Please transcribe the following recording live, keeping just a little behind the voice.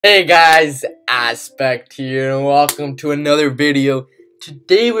Hey guys, Aspect here and welcome to another video.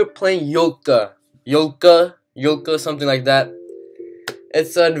 Today we're playing Yolka. Yolka, something like that.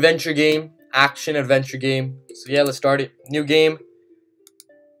 It's an adventure game, action adventure game. So yeah, let's start it. New game.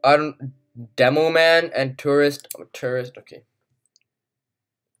 I don't Demo man and tourist. Okay.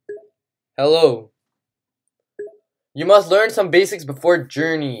 Hello. You must learn some basics before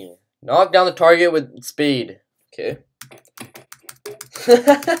journey. Knock down the target with spade. Okay.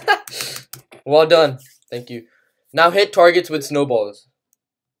 Well done. Thank you. Now hit targets with snowballs.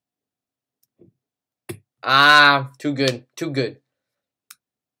 Ah, too good. Too good.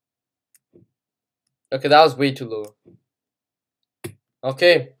 Okay, that was way too low.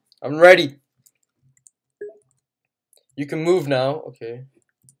 Okay, I'm ready. You can move now. Okay.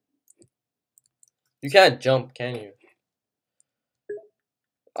 You can't jump, can you?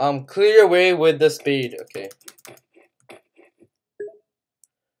 Clear your way with the spade. Okay.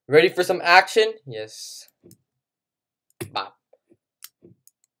 Ready for some action? Yes. Bop.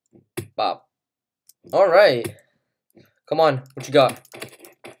 Bop. Alright. Come on, what you got?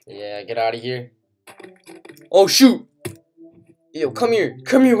 Yeah, get out of here. Oh, shoot! Yo, come here.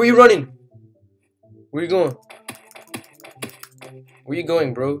 Come here, where you running? Where you going? Where you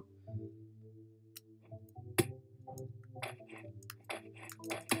going, bro?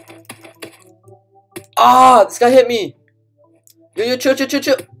 Ah, this guy hit me. Yo, chill.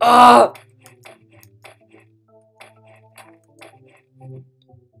 Ah!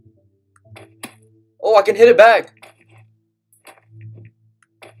 Oh, I can hit it back.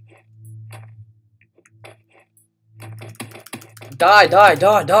 Die.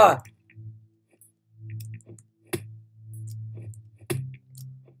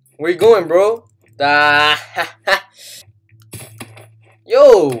 Where you going, bro? Ah,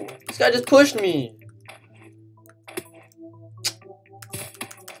 yo, this guy just pushed me.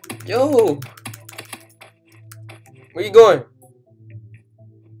 Yo, where you going?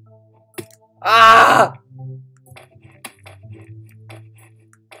 Ah!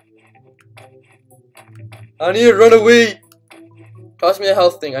 I need to run away. Toss me a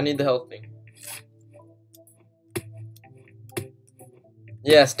health thing. I need the health thing.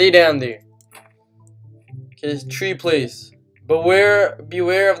 Yeah, stay down there. Okay, tree place. Beware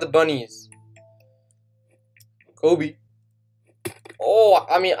of the bunnies. Kobe. Oh,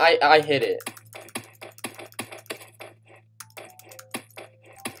 I mean, I hit it.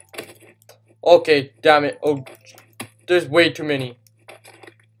 Okay, damn it. Oh, there's way too many.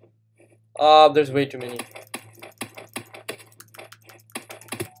 There's way too many.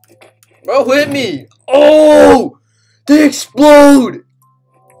 Bro, who hit me? Oh! They explode!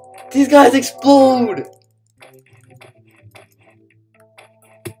 These guys explode!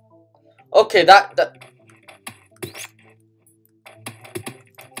 Okay, that...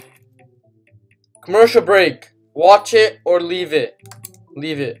 Commercial break. Watch it or leave it.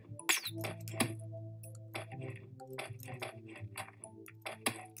 Leave it.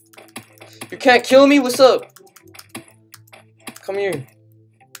 You can't kill me? What's up? Come here.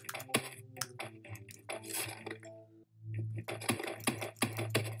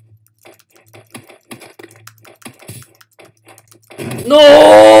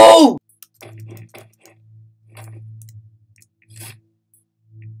 No!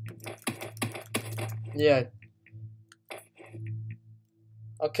 Yeah.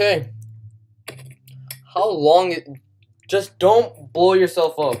 Okay. How long it... Just don't blow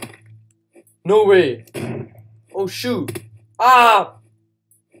yourself up. No way. Oh shoot. Ah!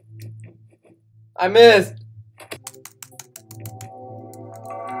 I missed.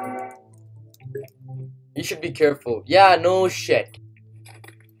 You should be careful. Yeah, no shit.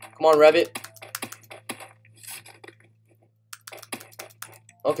 Come on, rabbit.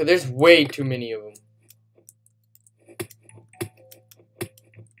 Okay, there's way too many of them.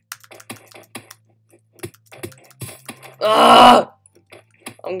 Ah!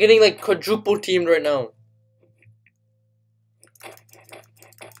 I'm getting like quadruple teamed right now.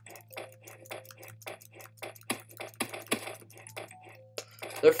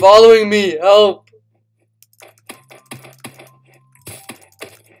 They're following me. Help.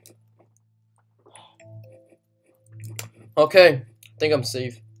 Okay, I think I'm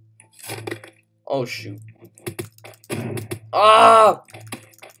safe. Oh shoot. Ah!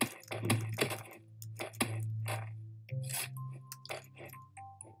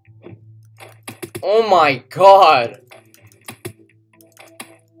 Oh my god.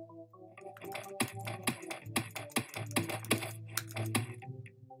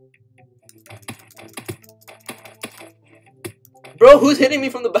 Bro, who's hitting me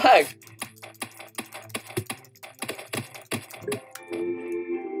from the back?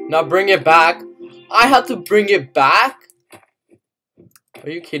 Now bring it back. I have to bring it back? Are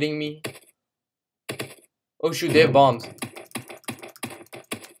you kidding me? Oh shoot, they have bombs.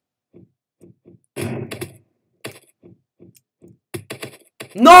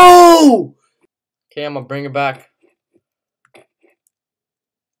 No! Okay, I'm gonna bring it back.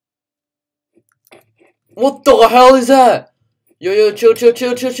 What the hell is that? Yo, chill.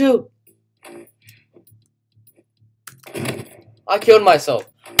 I killed myself.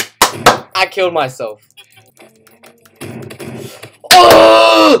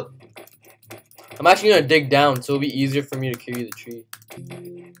 Oh! I'm actually gonna dig down so it'll be easier for me to carry the tree.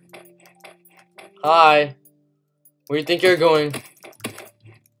 Hi. Where do you think you're going?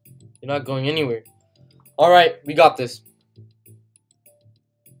 You're not going anywhere. Alright, we got this.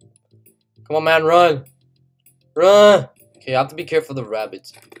 Come on, man, run. Run! Okay, I have to be careful of the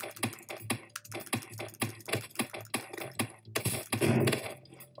rabbits.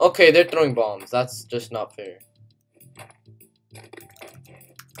 Okay, they're throwing bombs. That's just not fair.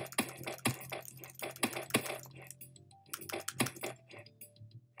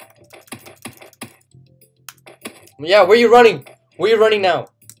 Yeah, where are you running? Where are you running now?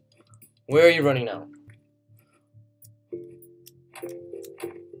 Where are you running now?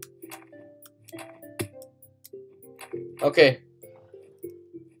 Okay.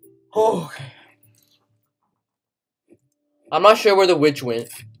 Oh, okay. I'm not sure where the witch went.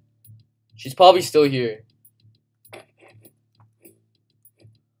 She's probably still here.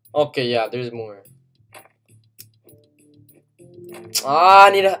 Okay, yeah, there's more. Ah, I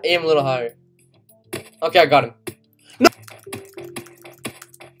need to aim a little higher. Okay, I got him. No!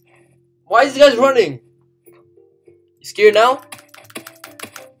 Why is this guy running? You scared now?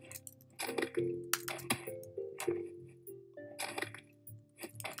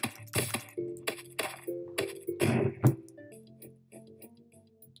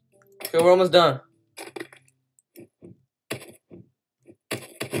 Okay, we're almost done.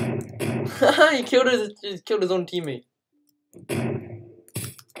 He killed his own teammate.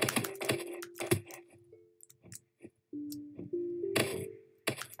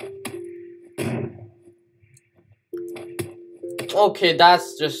 Okay,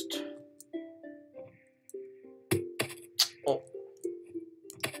 that's just... Oh.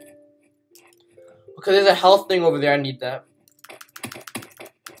 Okay, there's a health thing over there. I need that.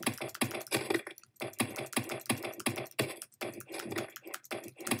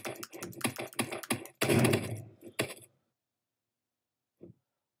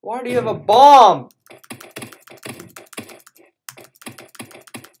 Why do you have a bomb?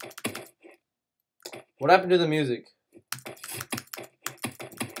 What happened to the music?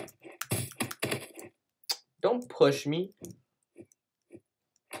 Don't push me.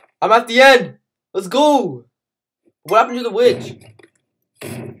 I'm at the end. Let's go. What happened to the witch?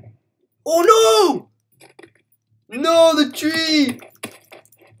 Oh no! No, the tree!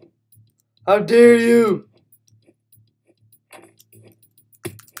 How dare you?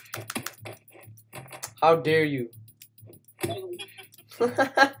 How dare you?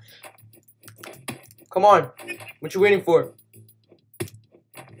 Come on. What you waiting for?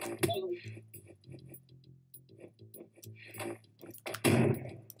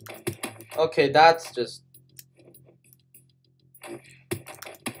 Okay, that's just...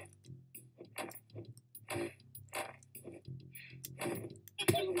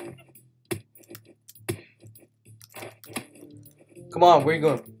 Come on, where you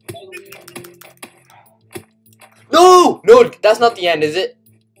going? No! No, that's not the end, is it?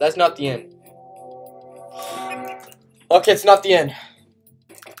 That's not the end. Okay, it's not the end.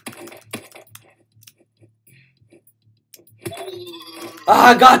 Ah,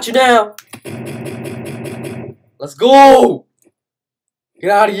 I got you now. Let's go. Get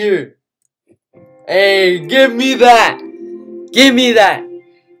out of here. Hey, give me that. Give me that.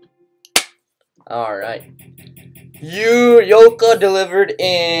 Alright. Yolka delivered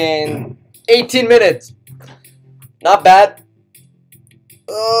in 18 minutes. Not bad.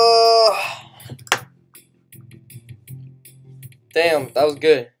 Damn, that was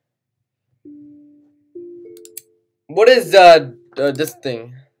good. What is this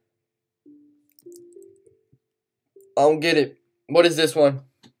thing? I don't get it. What is this one?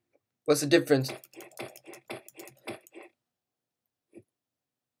 What's the difference?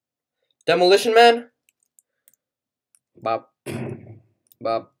 Demolition Man? Bop.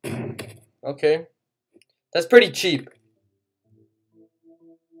 Bop. Okay. That's pretty cheap.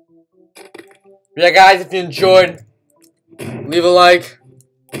 Yeah, guys, if you enjoyed, leave a like.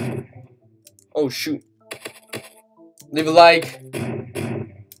 Oh, shoot. Leave a like.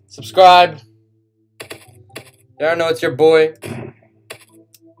 Subscribe. Yeah, I know it's your boy.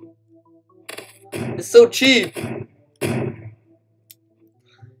 It's so cheap.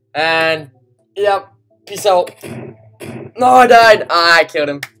 And yep, peace out. No, I died. I killed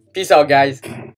him. Peace out, guys.